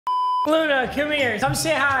Luna, come here. Come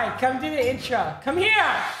say hi. Come do the intro. Come here.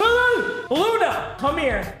 Luna, come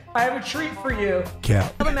here. I have a treat for you.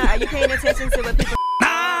 Cap. Are you paying attention to what people...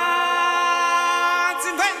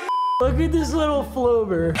 Look at this little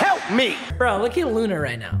flober. Help me. Bro, look at Luna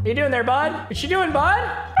right now. What you doing there, bud? What you doing, bud?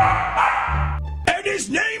 And his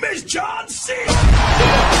name is John C.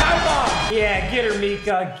 Yeah, get her,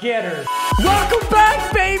 Mika. Get her. Welcome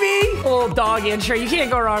back, baby. Little dog intro. You can't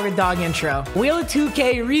go wrong with dog intro. Wheel of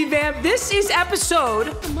 2K revamp. This is episode...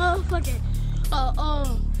 Motherfucking,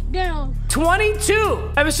 down.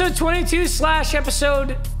 22. Episode 22 /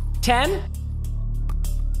 episode 10.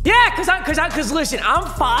 Yeah, cause listen, I'm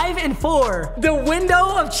 5 and 4. The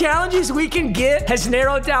window of challenges we can get has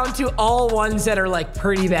narrowed down to all ones that are like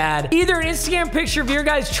pretty bad. Either an Instagram picture of your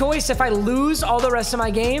guys' choice if I lose all the rest of my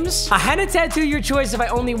games, a henna tattoo your choice if I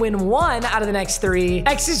only win 1 out of the next 3,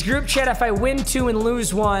 X's group chat if I win 2 and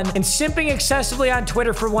lose 1, and simping excessively on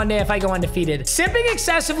Twitter for 1 day if I go undefeated. Simping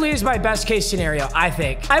excessively is my best case scenario, I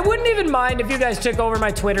think. I wouldn't even mind if you guys took over my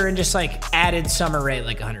Twitter and just like added Summer Rae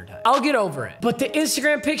like 100 times. I'll get over it. But the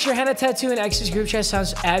Instagram picture, henna tattoo, and X's group chat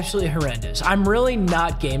sounds absolutely horrendous. I'm really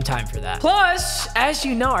not game time for that. Plus, as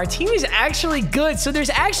you know, our team is actually good. So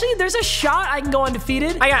there's a shot I can go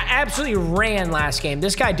undefeated. I got absolutely ran last game.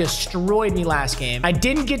 This guy destroyed me last game. I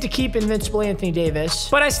didn't get to keep Invincible Anthony Davis,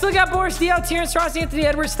 but I still got Boris Diaw, Terrence Ross, Anthony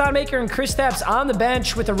Edwards, Thonmaker, and Chris Stapps on the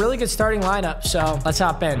bench with a really good starting lineup. So let's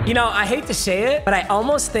hop in. You know, I hate to say it, but I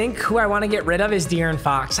almost think who I want to get rid of is De'Aaron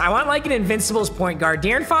Fox. I want like an Invincibles point guard.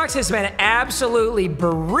 De'Aaron Fox has been absolutely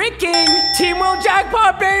bricking Team Will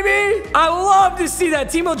Jackpot, baby. I love to see that.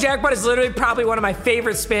 Team Will Jackpot is literally probably one of my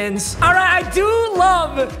favorite spins. All right, I do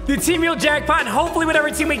love the Team Will Jackpot, and hopefully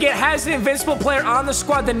whatever team we get has an invincible player on the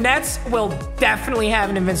squad. The Nets will definitely have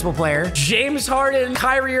an invincible player. James Harden,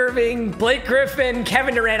 Kyrie Irving, Blake Griffin,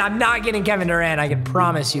 Kevin Durant. I'm not getting Kevin Durant. I can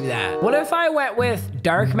promise you that. What if I went with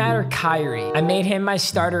Dark Matter Kyrie? I made him my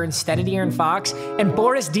starter instead of De'Aaron Fox, and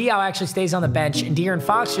Boris Diaw actually stays on the bench, and De'Aaron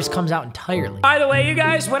Fox just comes out entirely. By the way, you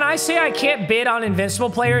guys, when I say I can't bid on invincible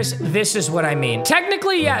players, this is what I mean.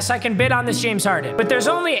 Technically, yes, I can bid on this James Harden, but there's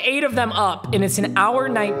only 8 of them up, and it's an hour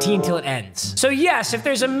 19 till it ends. So yes, if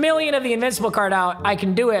there's a million of the invincible card out, I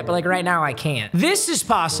can do it, but like right now, I can't. This is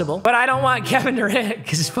possible, but I don't want Kevin Durant,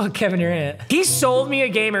 because fuck Kevin Durant. He sold me a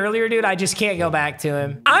game earlier, dude. I just can't go back to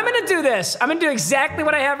him. I'm gonna do this. I'm gonna do exactly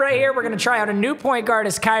what I have right here. We're gonna try out a new point guard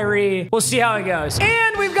as Kyrie. We'll see how it goes.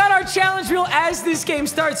 And we've got our challenge reel as this game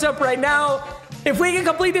starts up right now. If we can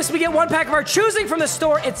complete this, we get 1 pack of our choosing from the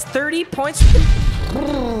store. It's 30 points.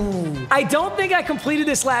 I don't think I completed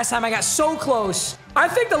this last time. I got so close. I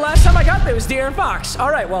think the last time I got there was De'Aaron Fox. All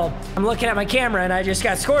right, well, I'm looking at my camera and I just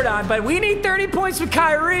got scored on, but we need 30 points with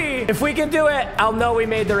Kyrie. If we can do it, I'll know we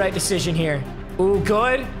made the right decision here. Ooh,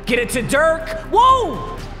 good. Get it to Dirk.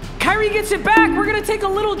 Whoa! Kyrie gets it back. We're gonna take a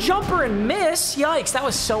little jumper and miss. Yikes, that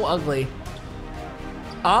was so ugly.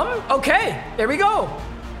 Okay, there we go.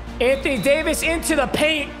 Anthony Davis into the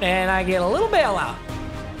paint, and I get a little bailout.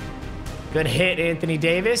 Good hit, Anthony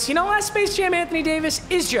Davis. You know what? Space Jam Anthony Davis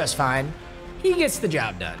is just fine. He gets the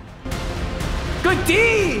job done. Good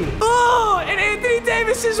D! Oh, and Anthony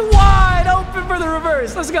Davis is wide open for the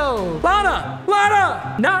reverse. Let's go.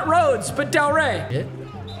 Lana! Not Rhodes, but Del Rey.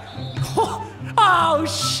 Oh,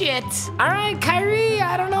 shit. All right, Kyrie,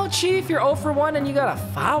 I don't know, Chief. You're 0 for 1 and you got a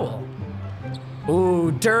foul.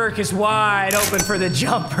 Ooh, Dirk is wide open for the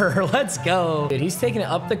jumper. Let's go. Dude, he's taking it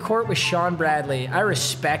up the court with Sean Bradley. I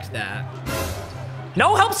respect that.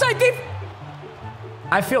 No help side deep.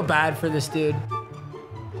 I feel bad for this dude.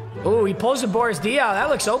 Ooh, he pulls a Boris Diaw. That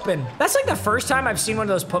looks open. That's like the first time I've seen one of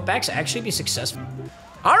those putbacks actually be successful.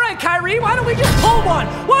 All right, Kyrie, why don't we just pull one?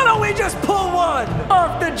 Why don't we just pull one?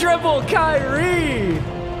 Off the dribble, Kyrie.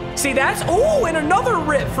 See, that's, oh, and another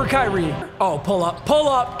rip for Kyrie. Oh, pull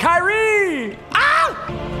up, Kyrie! Ah!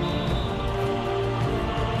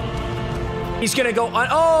 He's gonna go on,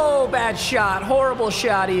 oh, bad shot, horrible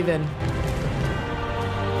shot even.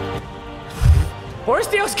 Boris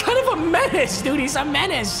Diaw's kind of a menace, dude, he's a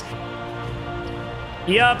menace.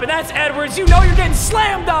 Yup, and that's Edwards, you know you're getting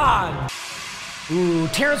slammed on. Ooh,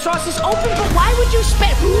 Terrence Ross is open, but why would you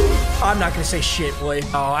spend? I'm not gonna say shit, boy.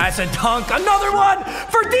 Oh, that's a dunk. Another one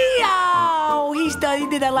for Diaw. He's done. He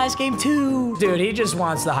did that last game too. Dude, he just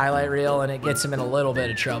wants the highlight reel, and it gets him in a little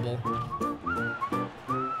bit of trouble.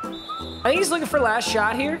 I think he's looking for last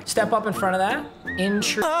shot here. Step up in front of that.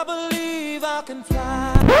 I believe I can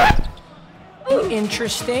fly.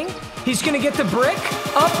 Interesting. He's gonna get the brick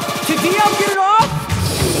up to Diaw. Get it off.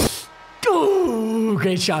 Ooh,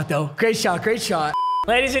 great shot, though. Great shot.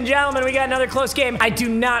 Ladies and gentlemen, we got another close game. I do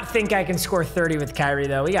not think I can score 30 with Kyrie,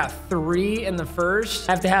 though. We got 3 in the first.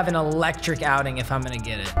 I have to have an electric outing if I'm gonna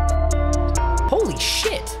get it. Holy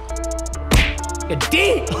shit. Good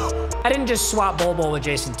D. I didn't just swap Bol with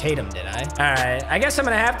Jason Tatum, did I? All right, I guess I'm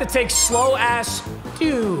gonna have to take slow ass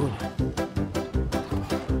dude.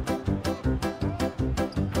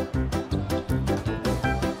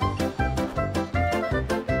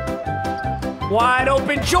 Wide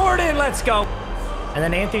open Jordan, let's go. And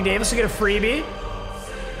then Anthony Davis will get a freebie.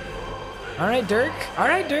 All right, Dirk. All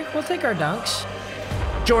right, Dirk, we'll take our dunks.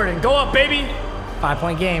 Jordan, go up, baby.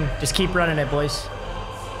 5-point game. Just keep running it, boys.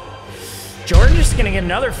 Jordan just gonna get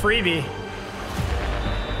another freebie.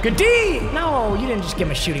 Good D. No, you didn't just give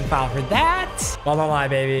him a shooting foul for that. Ball don't lie,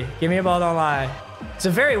 baby. Give me a ball don't lie. It's a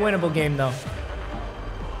very winnable game, though.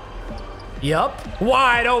 Yup.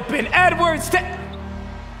 Wide open Edwards.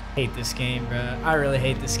 Hate this game, bro. I really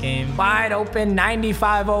hate this game. Wide open,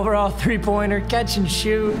 95 overall three-pointer, catch and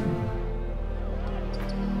shoot.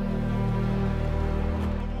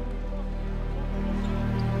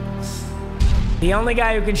 The only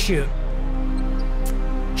guy who can shoot.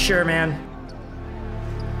 Sure, man.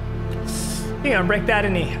 You're gonna break that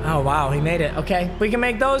in the... Oh, wow, he made it. Okay, we can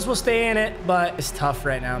make those, we'll stay in it, but it's tough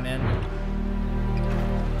right now, man.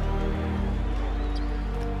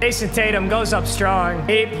 Jason Tatum goes up strong.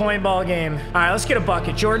 8-point ball game. All right, let's get a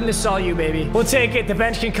bucket. Jordan, this is all you, baby. We'll take it. The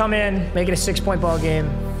bench can come in. Make it a 6-point ball game.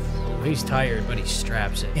 Oh, he's tired, but he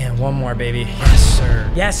straps it. And one more, baby. Yes,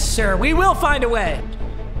 sir. Yes, sir. We will find a way.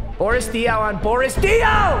 Boris Diaw on Boris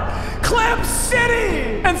Diaw. Clem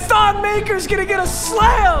City. And Thon Maker's gonna get a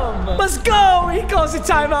slam. Let's go. He calls a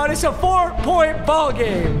timeout. It's a 4-point ball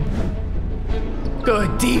game.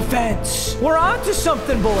 Good defense. We're on to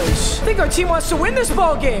something, boys. I think our team wants to win this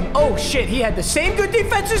ball game. Oh, shit. He had the same good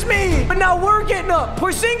defense as me. But now we're getting up.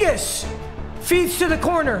 Porzingis feeds to the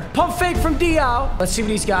corner. Pump fake from Diaw. Let's see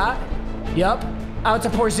what he's got. Yup. Out to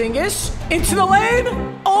Porzingis. Into the lane.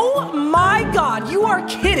 Oh, my God. You are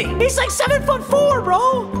kidding. He's like 7'4",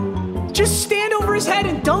 bro. Just stand over his head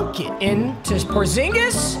and dunk it. Into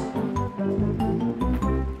Porzingis.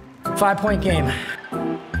 5-point game.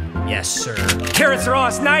 Yes, sir. Terrence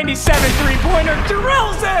Ross, 97 three-pointer,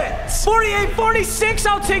 drills it! 48-46,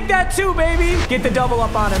 I'll take that too, baby. Get the double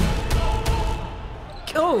up on him.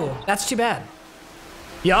 Oh, that's too bad.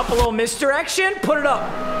 Yup, a little misdirection. Put it up.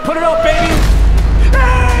 Put it up, baby. He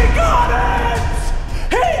got it!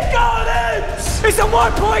 He got it! It's a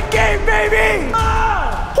 1-point game, baby!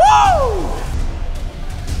 Ah!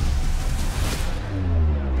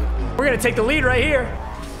 Woo! We're gonna take the lead right here.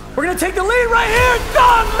 We're gonna take the lead right here,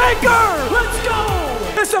 Thon Maker! Let's go!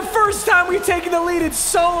 It's the first time we've taken the lead in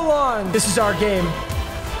so long. This is our game.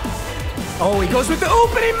 Oh, he goes with the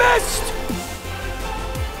oop and he missed!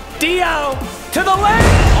 Diaw to the lane!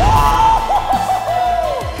 Oh!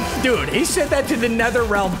 Dude, he sent that to the nether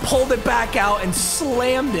realm, pulled it back out, and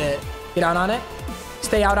slammed it. Get out on it.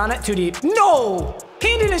 Stay out on it, too deep. No!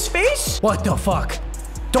 Hand in his face? What the fuck?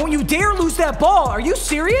 Don't you dare lose that ball. Are you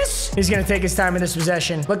serious? He's gonna take his time in this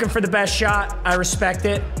possession. Looking for the best shot. I respect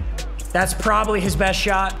it. That's probably his best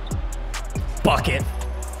shot. Bucket.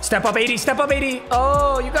 Step up 80, step up 80.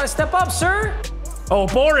 Oh, you gotta step up, sir. Oh,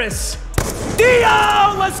 Boris.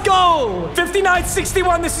 Diaw, let's go.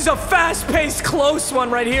 59-61, this is a fast-paced, close one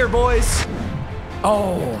right here, boys.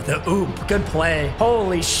 Oh, the oop. Good play.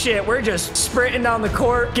 Holy shit. We're just sprinting down the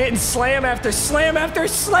court, getting slam after slam after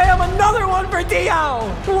slam. Another one for Diaw.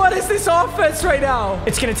 What is this offense right now?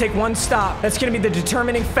 It's going to take one stop. That's going to be the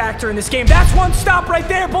determining factor in this game. That's one stop right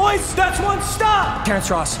there, boys. That's one stop.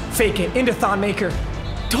 Terrence Ross, fake it into Thon Maker.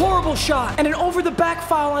 Horrible shot. And an over-the-back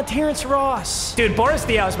foul on Terrence Ross. Dude, Boris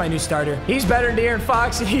Diaw is my new starter. He's better than De'Aaron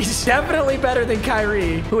Fox, and he's definitely better than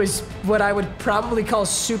Kyrie, who is what I would probably call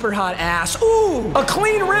super hot ass. Ooh, a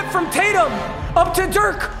clean rip from Tatum. Up to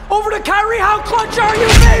Dirk. Over to Kyrie. How clutch are you,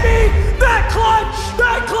 baby? That clutch.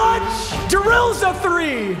 That clutch. Drills a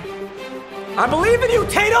 3. I believe in you,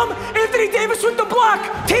 Tatum. Anthony Davis with the block.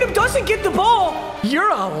 Tatum doesn't get the ball. You're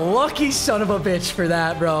a lucky son of a bitch for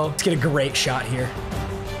that, bro. Let's get a great shot here.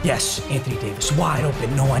 Yes, Anthony Davis, wide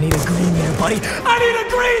open. No, I need a green there, buddy. I need a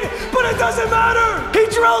green, but it doesn't matter. He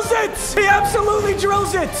drills it. He absolutely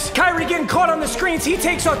drills it. Kyrie getting caught on the screens. He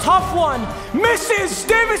takes a tough one. Misses.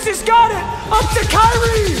 Davis has got it. Up to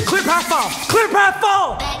Kyrie. Clear path foul. Clear path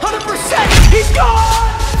foul. 100%. He's gone.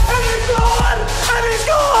 And he's gone. And he's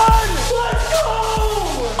gone. Let's go.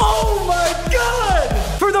 Oh, my God.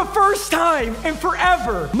 For the first time in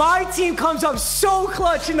forever, my team comes up so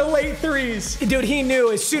clutch in the late threes. Dude, he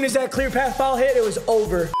knew as soon as that clear path foul hit, it was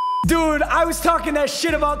over. Dude, I was talking that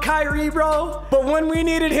shit about Kyrie, bro. But when we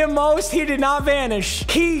needed him most, he did not vanish.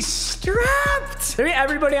 He's strapped.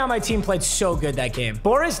 Everybody on my team played so good that game.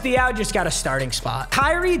 Boris Diaw just got a starting spot.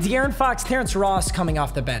 Kyrie, De'Aaron Fox, Terrence Ross coming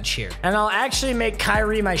off the bench here. And I'll actually make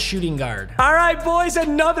Kyrie my shooting guard. All right, boys,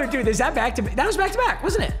 another dude. Is that back-to-back? That was back-to-back,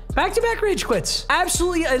 wasn't it? Back-to-back rage quits.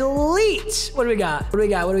 Absolutely elite. What do we got? What do we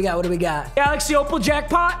got? What do we got? What do we got? Galaxy Opal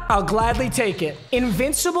jackpot? I'll gladly take it.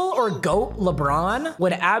 Invincible or GOAT LeBron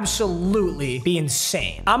would absolutely be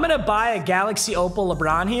insane. I'm gonna buy a Galaxy Opal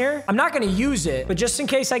LeBron here. I'm not gonna use it, but just in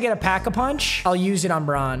case I get a pack-a-punch, I'll use it on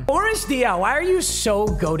Bron. Boris Diaw, why are you so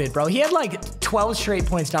goated, bro? He had like 12 straight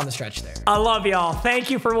points down the stretch there. I love y'all. Thank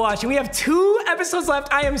you for watching. We have 2 episodes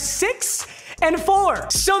left. I am 6 and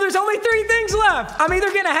 4. So there's only 3 things left. I'm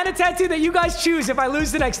either getting a henna tattoo that you guys choose if I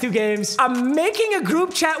lose the next 2 games. I'm making a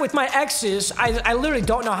group chat with my exes. I literally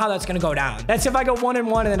don't know how that's gonna go down. That's if I go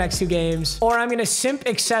 1-1 in the next 2 games. Or I'm gonna simp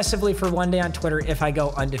excessively for one day on Twitter if I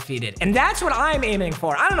go undefeated. And that's what I'm aiming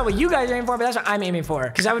for. I don't know what you guys are aiming for, but that's what I'm aiming for.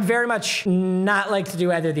 Because I would very much not like to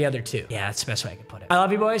do either of the other 2. Yeah, that's the best way I can put it. I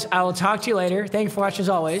love you, boys. I will talk to you later. Thank you for watching as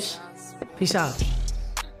always. Peace out.